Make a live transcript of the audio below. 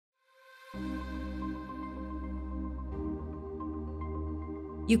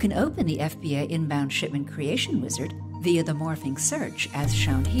You can open the FBA Inbound Shipment Creation Wizard via the morphing search as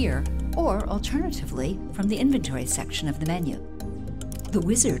shown here, or alternatively from the inventory section of the menu. The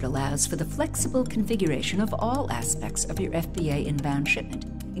wizard allows for the flexible configuration of all aspects of your FBA inbound shipment,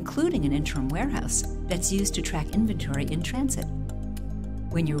 including an interim warehouse that's used to track inventory in transit.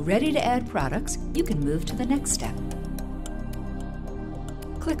 When you're ready to add products, you can move to the next step.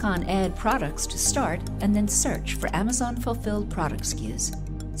 Click on Add Products to start and then search for Amazon Fulfilled product SKUs.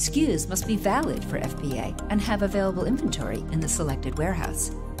 SKUs must be valid for FBA and have available inventory in the selected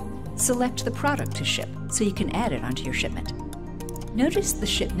warehouse. Select the product to ship so you can add it onto your shipment. Notice the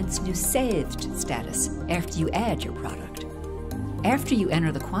shipment's new saved status after you add your product. After you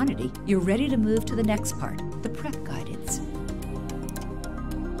enter the quantity, you're ready to move to the next part, the prep guidance.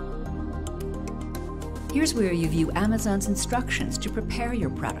 Here's where you view Amazon's instructions to prepare your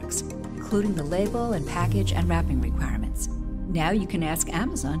products, including the label and package and wrapping requirements. Now you can ask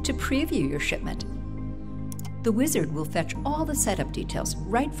Amazon to preview your shipment. The wizard will fetch all the setup details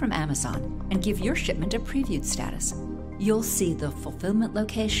right from Amazon and give your shipment a previewed status. You'll see the fulfillment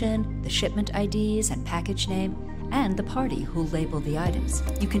location, the shipment IDs and package name, and the party who labeled the items.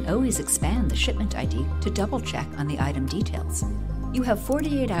 You can always expand the shipment ID to double-check on the item details. You have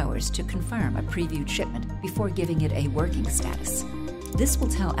 48 hours to confirm a previewed shipment before giving it a working status. This will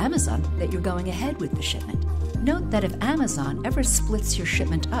tell Amazon that you're going ahead with the shipment. Note that if Amazon ever splits your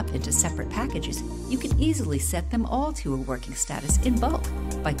shipment up into separate packages, you can easily set them all to a working status in bulk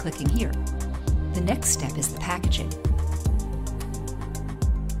by clicking here. The next step is the packaging.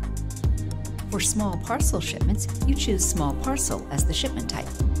 For small parcel shipments, you choose Small Parcel as the shipment type.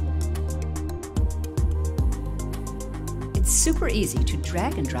 It's super easy to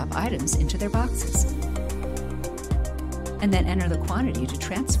drag and drop items into their boxes, and then enter the quantity to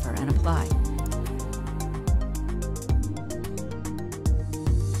transfer and apply.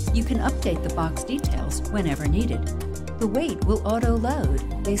 You can update the box details whenever needed. The weight will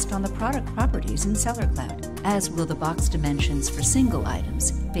auto-load based on the product properties in Sellercloud, as will the box dimensions for single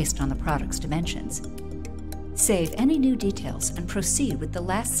items based on the product's dimensions. Save any new details and proceed with the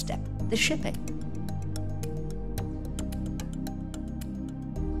last step, the shipping.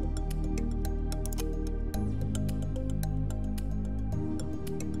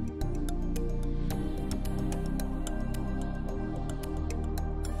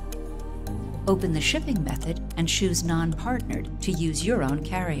 Open the shipping method and choose Non-Partnered to use your own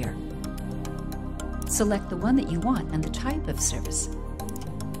carrier. Select the one that you want and the type of service.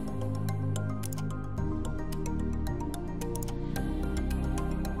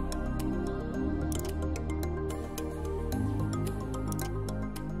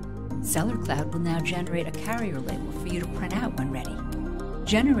 Sellercloud will now generate a carrier label for you to print out when ready.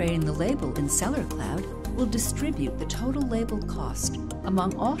 Generating the label in Sellercloud will distribute the total label cost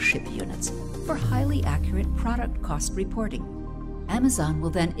among all ship units for highly accurate product cost reporting. Amazon will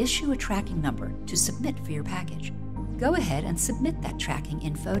then issue a tracking number to submit for your package. Go ahead and submit that tracking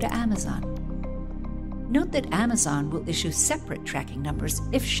info to Amazon. Note that Amazon will issue separate tracking numbers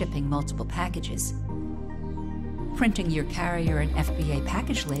if shipping multiple packages. Printing your carrier and FBA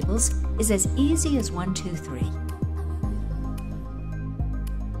package labels is as easy as 1, 2, 3.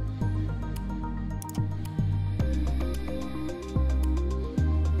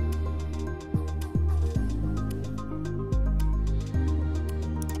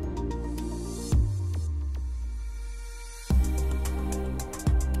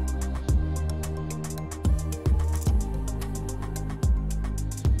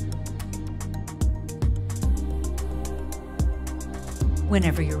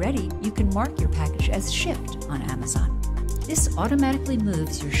 Whenever you're ready, you can mark your package as shipped on Amazon. This automatically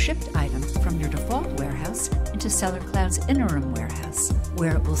moves your shipped item from your default warehouse into Sellercloud's interim warehouse,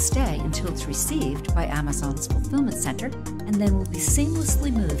 where it will stay until it's received by Amazon's fulfillment center and then will be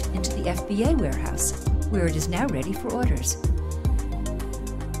seamlessly moved into the FBA warehouse, where it is now ready for orders.